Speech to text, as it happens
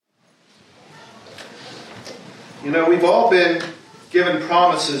You know, we've all been given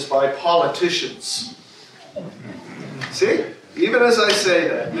promises by politicians. See? Even as I say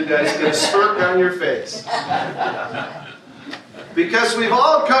that, you guys get a smirk on your face. Because we've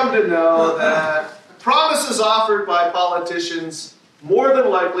all come to know that promises offered by politicians more than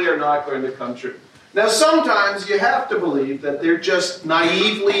likely are not going to come true. Now, sometimes you have to believe that they're just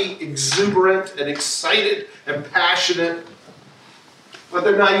naively exuberant and excited and passionate. But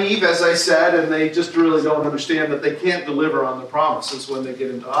they're naive, as I said, and they just really don't understand that they can't deliver on the promises when they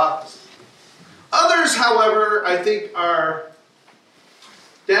get into office. Others, however, I think are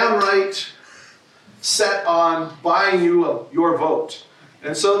downright set on buying you your vote.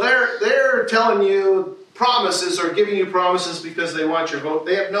 And so they're telling you promises or giving you promises because they want your vote.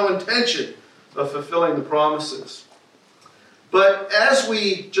 They have no intention of fulfilling the promises. But as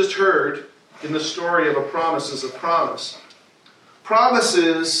we just heard in the story of a promise is a promise,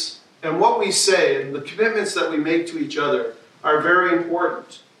 promises and what we say and the commitments that we make to each other are very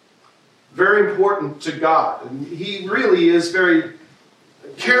important. Very important to God. And He really is very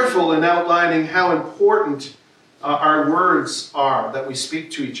careful in outlining how important our words are that we speak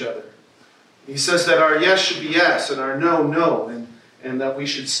to each other. He says that our yes should be yes and our no, no, and that we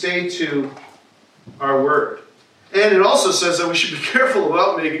should stay to our word. And it also says that we should be careful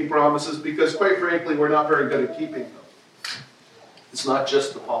about making promises because, quite frankly, we're not very good at keeping them. It's not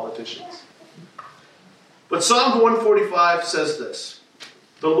just the politicians. But Psalm 145 says this: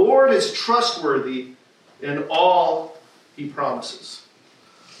 "The Lord is trustworthy in all He promises."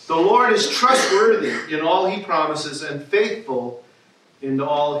 The Lord is trustworthy in all He promises and faithful in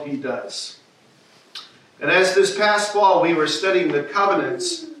all He does. And as this past fall we were studying the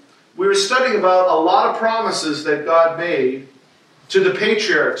covenants, we were studying about a lot of promises that God made to the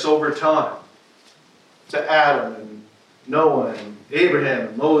patriarchs over time. To Adam and Noah and Abraham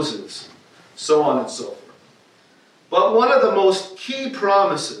and Moses, so on and so forth. But one of the most key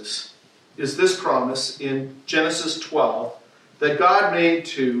promises is this promise in Genesis 12 that God made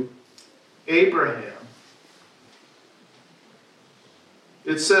to Abraham.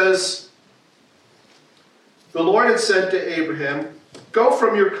 It says, "The Lord had said to Abraham, 'Go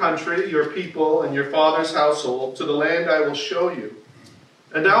from your country, your people, and your father's household to the land I will show you.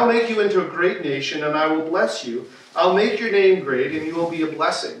 And I'll make you into a great nation, and I will bless you. I'll make your name great, and you will be a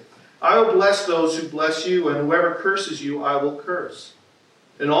blessing. I will bless those who bless you, and whoever curses you, I will curse.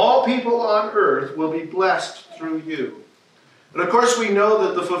 And all people on earth will be blessed through you.'" And of course we know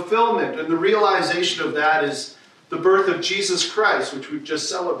that the fulfillment and the realization of that is the birth of Jesus Christ, which we've just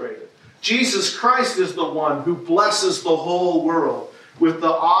celebrated. Jesus Christ is the one who blesses the whole world with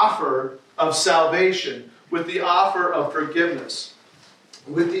the offer of salvation, with the offer of forgiveness,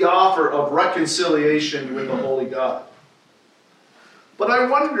 with the offer of reconciliation with the Holy God. But I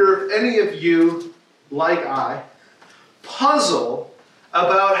wonder if any of you, like I, puzzle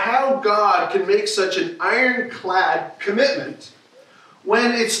about how God can make such an ironclad commitment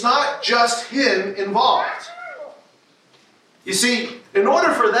when it's not just Him involved. You see, in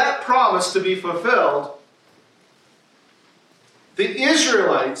order for that promise to be fulfilled, the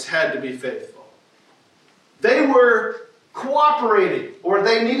Israelites had to be faithful. They were cooperating, or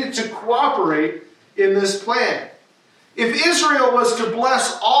they needed to cooperate in this plan. If Israel was to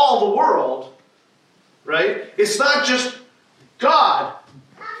bless all the world, right, it's not just God.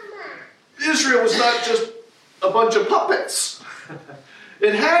 Israel was not just a bunch of puppets.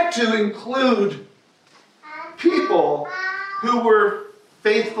 It had to include people who were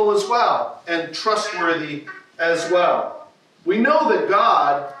faithful as well and trustworthy as well. We know that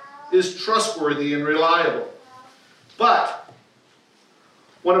God is trustworthy and reliable. But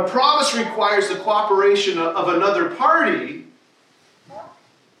when a promise requires the cooperation of another party,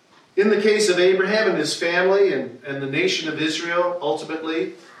 in the case of Abraham and his family and the nation of Israel,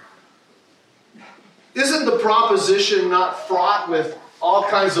 ultimately, isn't the proposition not fraught with all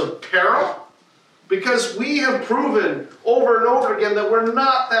kinds of peril? Because we have proven over and over again that we're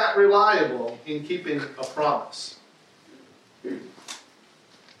not that reliable in keeping a promise.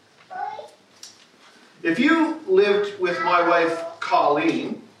 If you lived with my wife,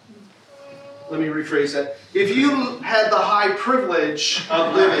 Colleen, let me rephrase that. If you had the high privilege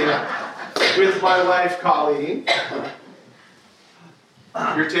of living with my wife, Colleen,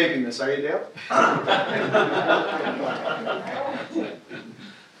 you're taping this, are you, Dale?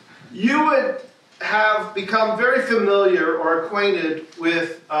 You would have become very familiar or acquainted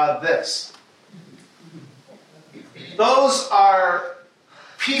with this. Those are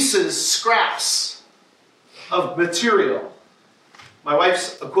pieces, scraps of material. My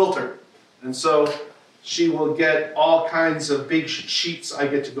wife's a quilter, and so she will get all kinds of big sheets. I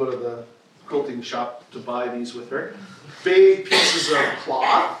get to go to the quilting shop to buy these with her. Big pieces of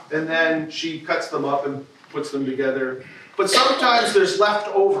cloth, and then she cuts them up and puts them together. But sometimes there's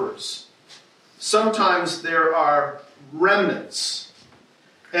leftovers. Sometimes there are remnants.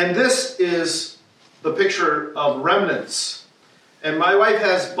 And this is the picture of remnants. And my wife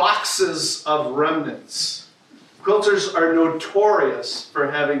has boxes of remnants. Quilters are notorious for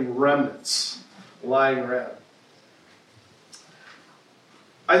having remnants lying around.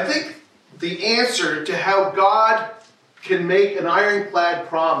 I think the answer to how God can make an ironclad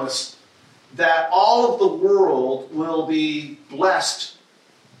promise that all of the world will be blessed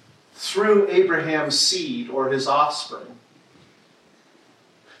through Abraham's seed or his offspring,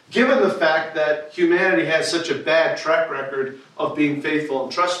 given the fact that humanity has such a bad track record of being faithful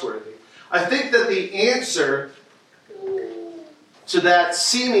and trustworthy. I think that the answer to that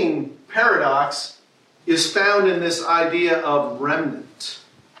seeming paradox is found in this idea of remnant.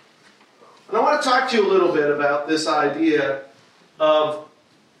 And I want to talk to you a little bit about this idea of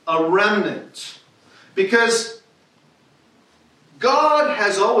a remnant, because God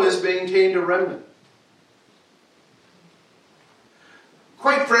has always maintained a remnant.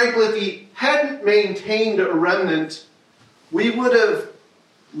 Quite frankly, if he hadn't maintained a remnant, we would have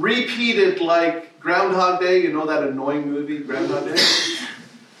repeated like Groundhog Day, you know that annoying movie, Groundhog Day?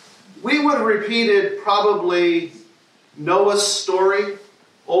 We would have repeated probably Noah's story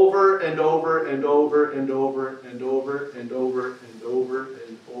over and over and over and over and over and over and over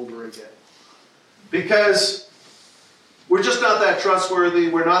and over again. Because we're just not that trustworthy,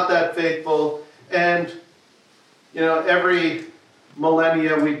 we're not that faithful, and every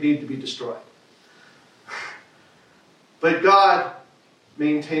millennia we need to be destroyed. But God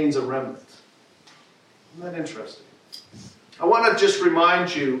maintains a remnant. Isn't that interesting? I want to just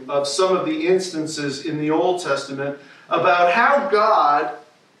remind you of some of the instances in the Old Testament about how God,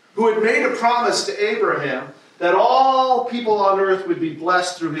 who had made a promise to Abraham that all people on earth would be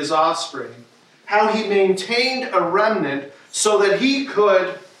blessed through his offspring, how he maintained a remnant so that he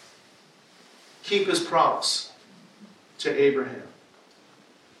could keep his promise to Abraham.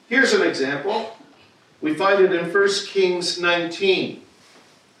 Here's an example. We find it in 1 Kings 19.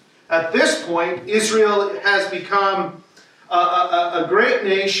 At this point, Israel has become a great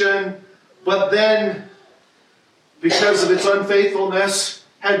nation, but then, because of its unfaithfulness,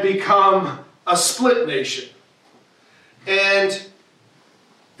 had become a split nation. And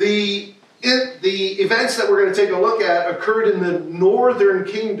the events that we're going to take a look at occurred in the northern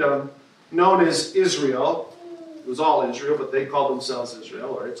kingdom known as Israel. It was all Israel, but they called themselves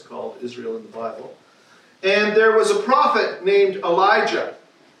Israel, or it's called Israel in the Bible. And there was a prophet named Elijah.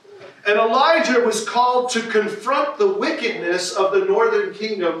 And Elijah was called to confront the wickedness of the northern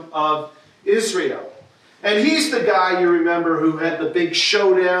kingdom of Israel. And he's the guy, you remember, who had the big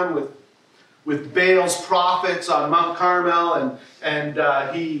showdown with Baal's prophets on Mount Carmel,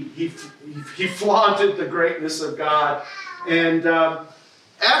 and he flaunted the greatness of God. And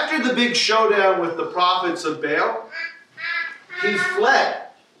after the big showdown with the prophets of Baal, he fled.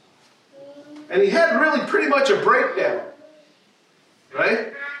 And he had really pretty much a breakdown.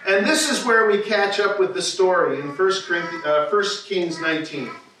 Right? And this is where we catch up with the story in 1 Kings 19.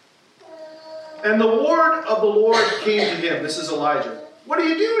 And the word of the Lord came to him. This is Elijah. What are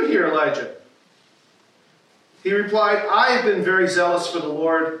you doing here, Elijah? He replied, I have been very zealous for the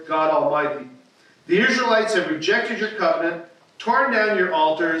Lord God Almighty. The Israelites have rejected your covenant, torn down your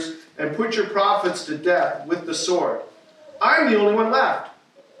altars, and put your prophets to death with the sword. I'm the only one left.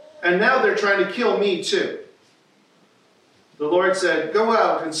 And now they're trying to kill me too. The Lord said, go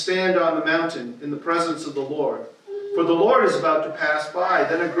out and stand on the mountain in the presence of the Lord, for the Lord is about to pass by.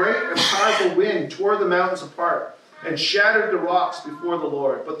 Then a great and powerful wind tore the mountains apart and shattered the rocks before the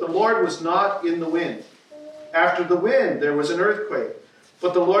Lord. But the Lord was not in the wind. After the wind, there was an earthquake.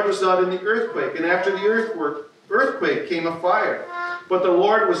 But the Lord was not in the earthquake. And after the earthquake came a fire. But the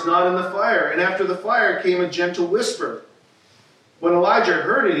Lord was not in the fire. And after the fire came a gentle whisper. When Elijah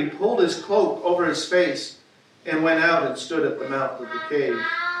heard it, he pulled his cloak over his face and went out and stood at the mouth of the cave.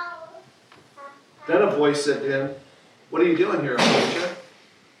 Then a voice said to him, what are you doing here, Elijah?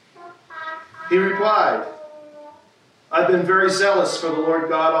 He replied, I've been very zealous for the Lord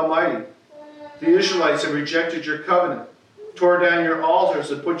God Almighty. The Israelites have rejected your covenant, tore down your altars,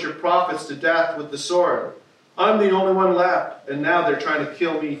 and put your prophets to death with the sword. I'm the only one left, and now they're trying to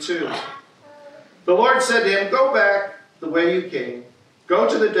kill me too. The Lord said to him, go back the way you came. Go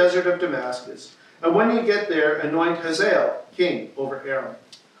to the desert of Damascus. And when you get there, anoint Hazael king over Aram.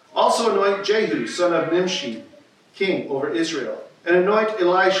 Also anoint Jehu, son of Nimshi, king over Israel. And anoint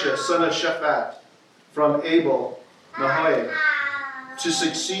Elisha, son of Shaphat, from Abel Maholah, to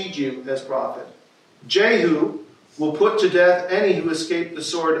succeed you as prophet. Jehu will put to death any who escaped the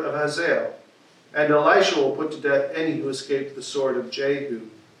sword of Hazael, and Elisha will put to death any who escaped the sword of Jehu.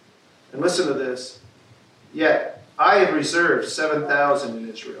 And listen to this. Yet I have reserved 7,000 in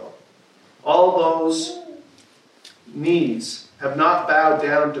Israel. All those knees have not bowed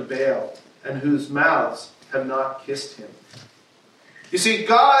down to Baal, and whose mouths have not kissed him. You see,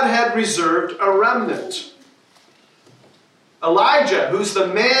 God had reserved a remnant. Elijah, who's the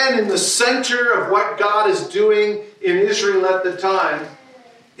man in the center of what God is doing in Israel at the time,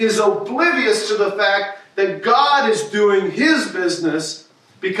 is oblivious to the fact that God is doing his business,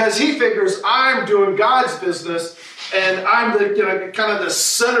 because he figures, I'm doing God's business and I'm the kind of the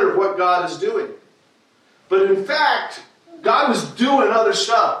center of what God is doing. But in fact, God was doing other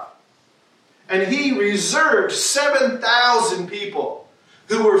stuff. And he reserved 7,000 people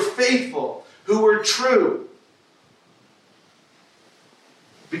who were faithful, who were true.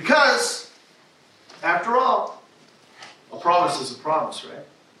 Because, after all, a promise is a promise,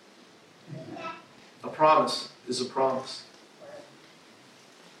 right? A promise is a promise.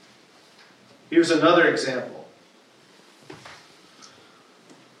 Here's another example.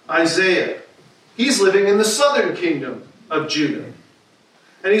 Isaiah. He's living in the southern kingdom of Judah.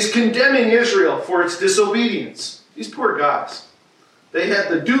 And he's condemning Israel for its disobedience. These poor guys. They had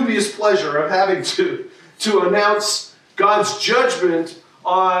the dubious pleasure of having to announce God's judgment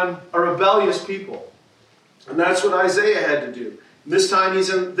on a rebellious people. And that's what Isaiah had to do. This time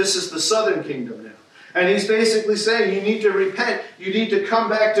this is the southern kingdom now. And he's basically saying, you need to repent. You need to come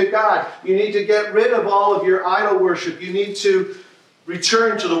back to God. You need to get rid of all of your idol worship. You need to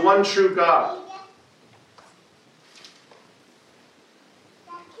return to the one true God.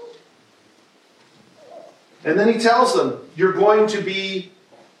 And then he tells them, you're going to be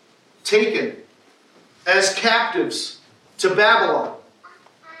taken as captives to Babylon,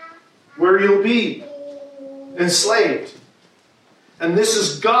 where you'll be enslaved. And this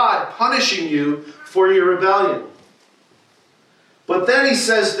is God punishing you for your rebellion. But then he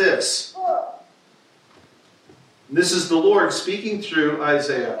says this. This is the Lord speaking through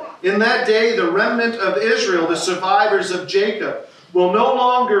Isaiah. In that day, the remnant of Israel, the survivors of Jacob, will no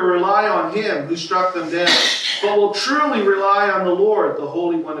longer rely on him who struck them down, but will truly rely on the Lord, the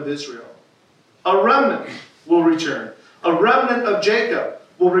Holy One of Israel. A remnant will return. A remnant of Jacob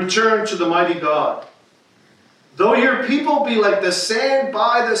will return to the mighty God. Though your people be like the sand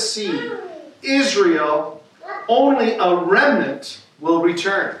by the sea, Israel, only a remnant will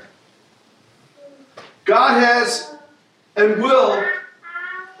return. God has and will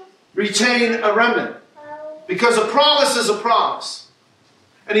retain a remnant, because a promise is a promise.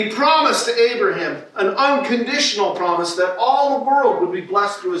 And he promised to Abraham an unconditional promise that all the world would be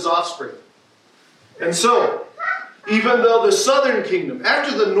blessed through his offspring. And so, even though the southern kingdom,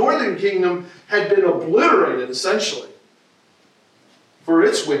 after the northern kingdom had been obliterated essentially for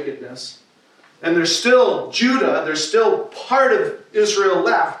its wickedness, and there's still Judah, there's still part of Israel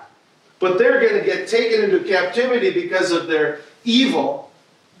left, but they're going to get taken into captivity because of their evil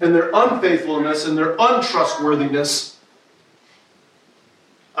and their unfaithfulness and their untrustworthiness.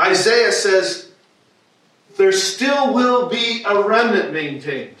 Isaiah says there still will be a remnant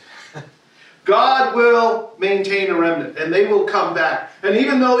maintained. God will maintain a remnant, and they will come back. And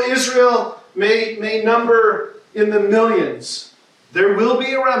even though Israel may number in the millions, there will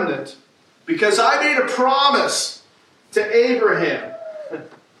be a remnant, because I made a promise to Abraham,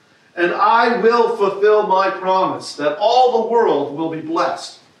 and I will fulfill my promise that all the world will be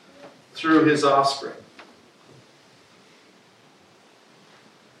blessed through his offspring.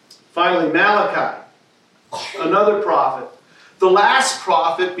 Finally, Malachi, another prophet, the last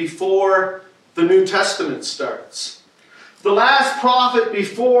prophet before the New Testament starts. The last prophet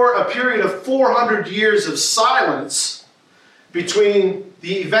before a period of 400 years of silence between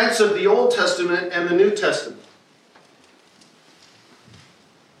the events of the Old Testament and the New Testament.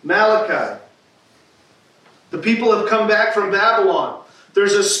 Malachi. The people have come back from Babylon.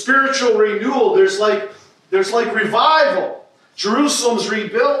 There's a spiritual renewal. There's like revival. Jerusalem's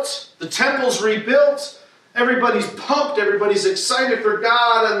rebuilt. The temple's rebuilt. Everybody's pumped. Everybody's excited for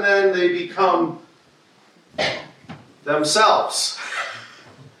God. And then they become themselves.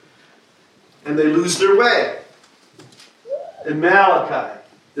 And they lose their way. And Malachi,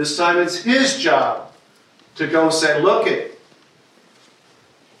 this time it's his job to go say, look it.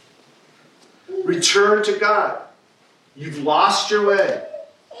 Return to God. You've lost your way.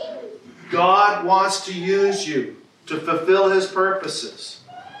 God wants to use you to fulfill his purposes.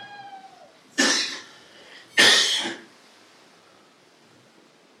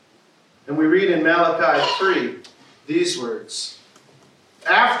 And we read in Malachi 3 these words.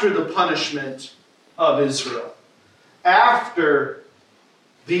 after the punishment of Israel, after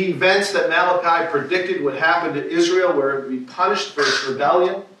the events that Malachi predicted would happen to Israel, where it would be punished for its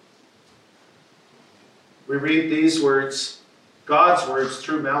rebellion. We read these words, God's words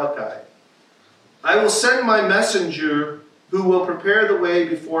through Malachi. I will send my messenger who will prepare the way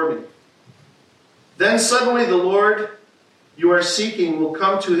before me. Then suddenly the Lord you are seeking will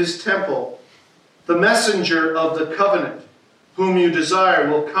come to his temple. The messenger of the covenant, whom you desire,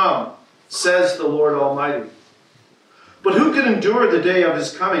 will come, says the Lord Almighty. But who can endure the day of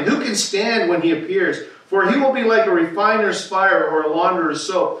his coming? Who can stand when he appears? For he will be like a refiner's fire or a launderer's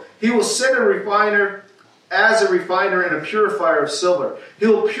soap. He will set a refiner as a refiner and a purifier of silver. He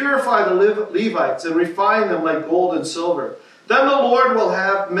will purify the Levites and refine them like gold and silver. Then the Lord will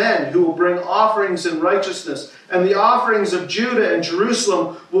have men who will bring offerings in righteousness, and the offerings of Judah and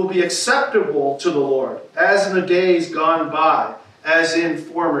Jerusalem will be acceptable to the Lord, as in the days gone by, as in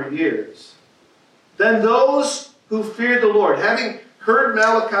former years. Then those who feared the Lord, having heard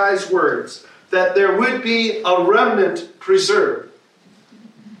Malachi's words, that there would be a remnant preserved,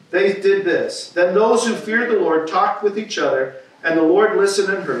 they did this. Then those who feared the Lord talked with each other, and the Lord listened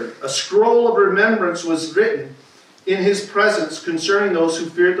and heard. A scroll of remembrance was written in his presence concerning those who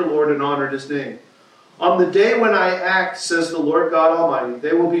feared the Lord and honored his name. On the day when I act, says the Lord God Almighty,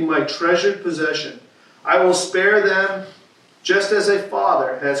 they will be my treasured possession. I will spare them just as a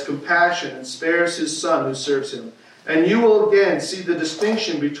father has compassion and spares his son who serves him. And you will again see the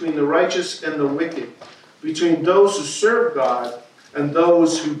distinction between the righteous and the wicked, between those who serve God and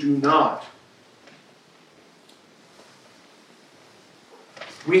those who do not.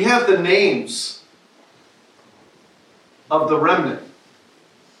 We have the names of the remnant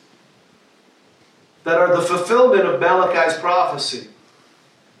that are the fulfillment of Malachi's prophecy.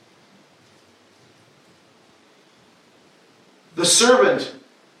 The servant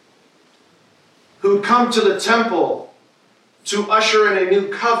who come to the temple to usher in a new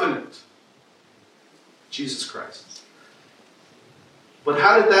covenant, Jesus Christ. But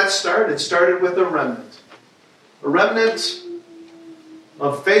how did that start? It started with a remnant. A remnant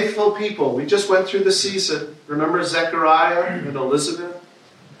of faithful people. We just went through the season. Remember Zechariah and Elizabeth?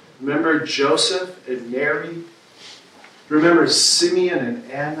 Remember Joseph and Mary? Remember Simeon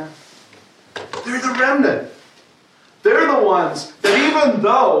and Anna? They're the remnant. They're the ones that even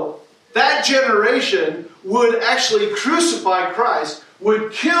though that generation would actually crucify Christ,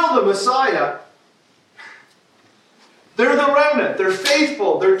 would kill the Messiah, they're the remnant. They're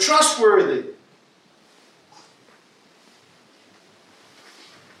faithful. They're trustworthy.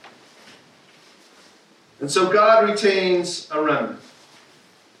 And so God retains a remnant.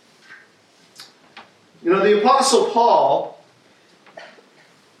 You know, the Apostle Paul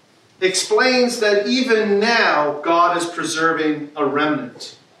explains that even now God is preserving a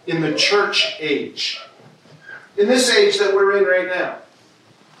remnant in the church age. In this age that we're in right now.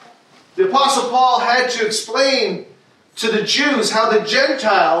 The Apostle Paul had to explain to the Jews how the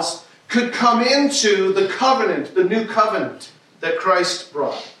Gentiles could come into the covenant, the new covenant that Christ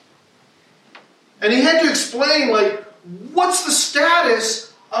brought. And he had to explain, like, what's the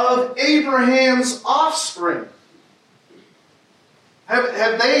status of Abraham's offspring?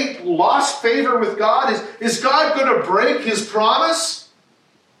 Have they lost favor with God? Is God going to break his promise?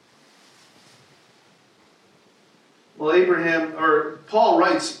 Well, Paul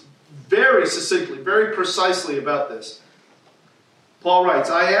writes very succinctly, very precisely about this. Paul writes,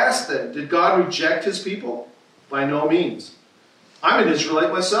 I asked then, did God reject his people? By no means. I'm an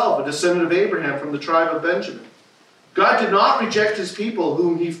Israelite myself, a descendant of Abraham from the tribe of Benjamin. God did not reject his people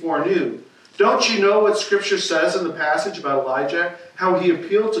whom he foreknew. Don't you know what Scripture says in the passage about Elijah, how he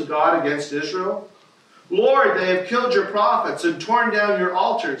appealed to God against Israel? Lord, they have killed your prophets and torn down your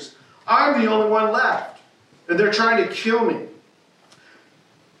altars. I'm the only one left, and they're trying to kill me.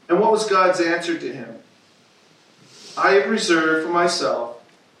 And what was God's answer to him? I have reserved for myself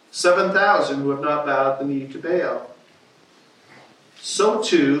 7,000 who have not bowed the knee to Baal. So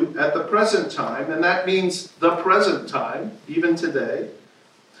too, at the present time, and that means the present time, even today,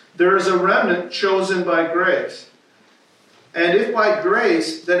 there is a remnant chosen by grace. And if by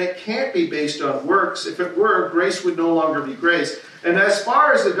grace, then it can't be based on works. If it were, grace would no longer be grace. And as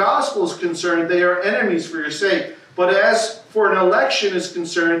far as the gospel is concerned, they are enemies for your sake. But as for an election is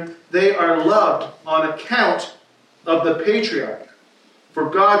concerned, they are loved on account of the patriarch. For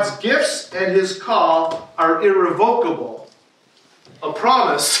God's gifts and his call are irrevocable. A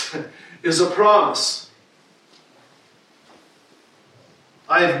promise is a promise.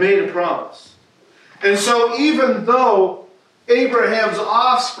 I have made a promise. And so even though Abraham's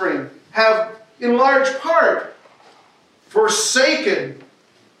offspring have in large part forsaken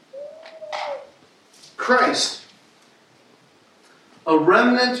Christ, a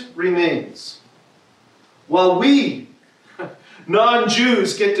remnant remains. While we,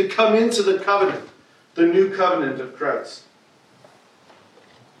 non-Jews, get to come into the covenant, the new covenant of Christ.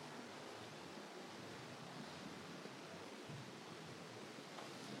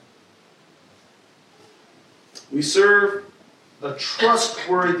 We serve a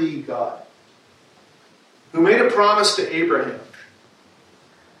trustworthy God who made a promise to Abraham.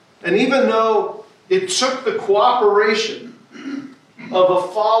 And even though it took the cooperation of a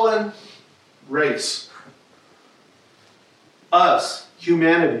fallen race, us,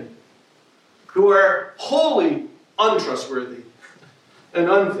 humanity, who are wholly untrustworthy and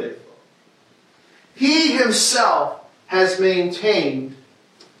unfaithful, he himself has maintained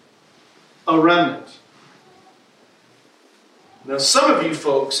a remnant. Now, some of you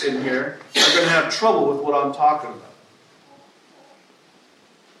folks in here are going to have trouble with what I'm talking about.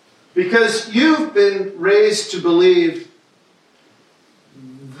 Because you've been raised to believe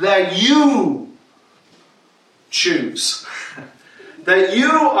that you choose. That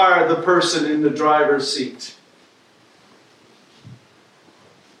you are the person in the driver's seat.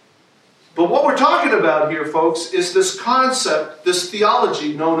 But what we're talking about here, folks, is this concept, this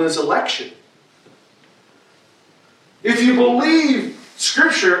theology known as election. If you believe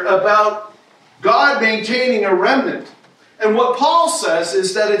Scripture about God maintaining a remnant, and what Paul says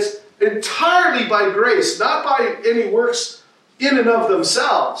is that it's entirely by grace, not by any works in and of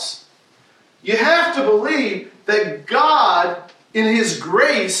themselves. You have to believe that God, in His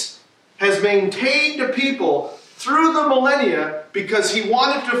grace, has maintained a people through the millennia because He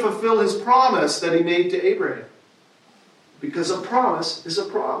wanted to fulfill His promise that He made to Abraham. Because a promise is a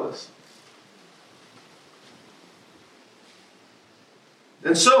promise.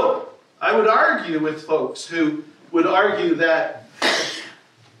 And so, I would argue with folks who would argue that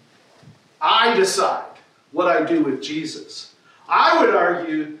I decide what I do with Jesus. I would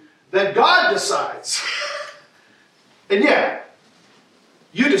argue that God decides. And yeah,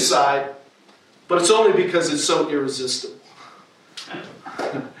 you decide, but it's only because it's so irresistible.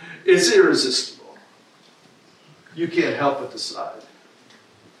 It's irresistible. You can't help but decide.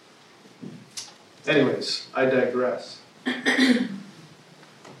 Anyways, I digress.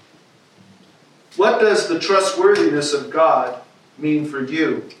 What does the trustworthiness of God mean for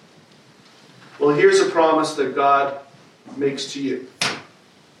you? Well, here's a promise that God makes to you.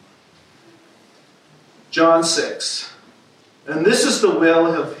 John 6. And this is the will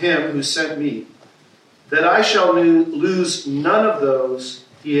of Him who sent me, that I shall lose none of those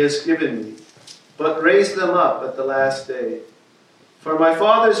He has given me, but raise them up at the last day. For my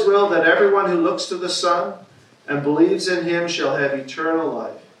Father's will that everyone who looks to the Son and believes in Him shall have eternal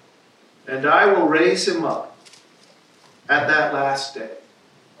life. And I will raise him up at that last day.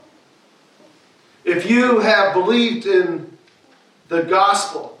 If you have believed in the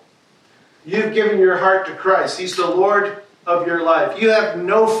gospel, you've given your heart to Christ. He's the Lord of your life. You have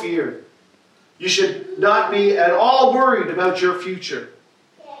no fear. You should not be at all worried about your future.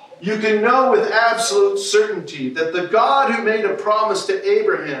 You can know with absolute certainty that the God who made a promise to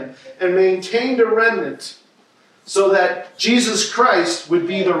Abraham and maintained a remnant so that Jesus Christ would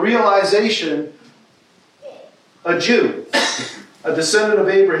be the realization, a Jew, a descendant of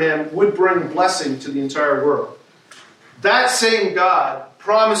Abraham, would bring blessing to the entire world. That same God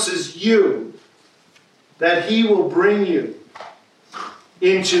promises you that He will bring you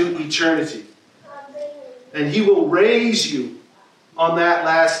into eternity. And He will raise you on that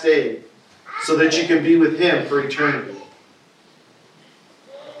last day so that you can be with Him for eternity.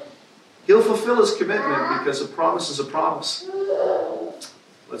 He'll fulfill His commitment because a promise is a promise.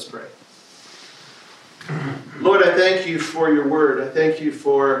 Let's pray. Lord, I thank You for Your word. I thank You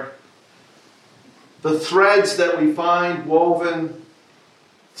for the threads that we find woven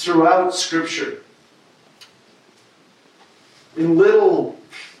throughout Scripture. In little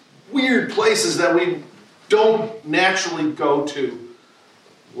weird places that we don't naturally go to,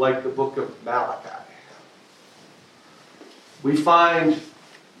 like the book of Malachi. We find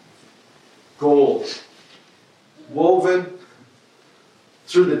gold woven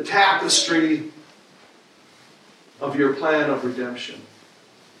through the tapestry of Your plan of redemption.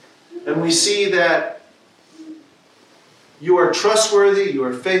 And we see that You are trustworthy, You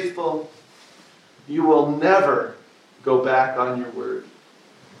are faithful, You will never go back on Your word.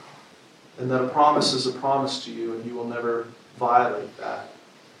 And that a promise is a promise to You, and You will never violate that.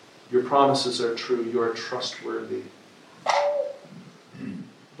 Your promises are true. You are trustworthy.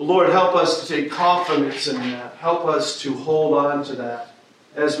 Lord, help us to take confidence in that. Help us to hold on to that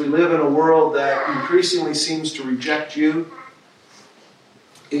as we live in a world that increasingly seems to reject You.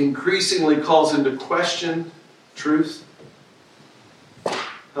 increasingly calls into question truth.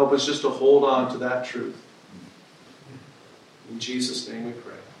 Help us just to hold on to that truth. In Jesus' name we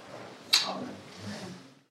pray. Amen.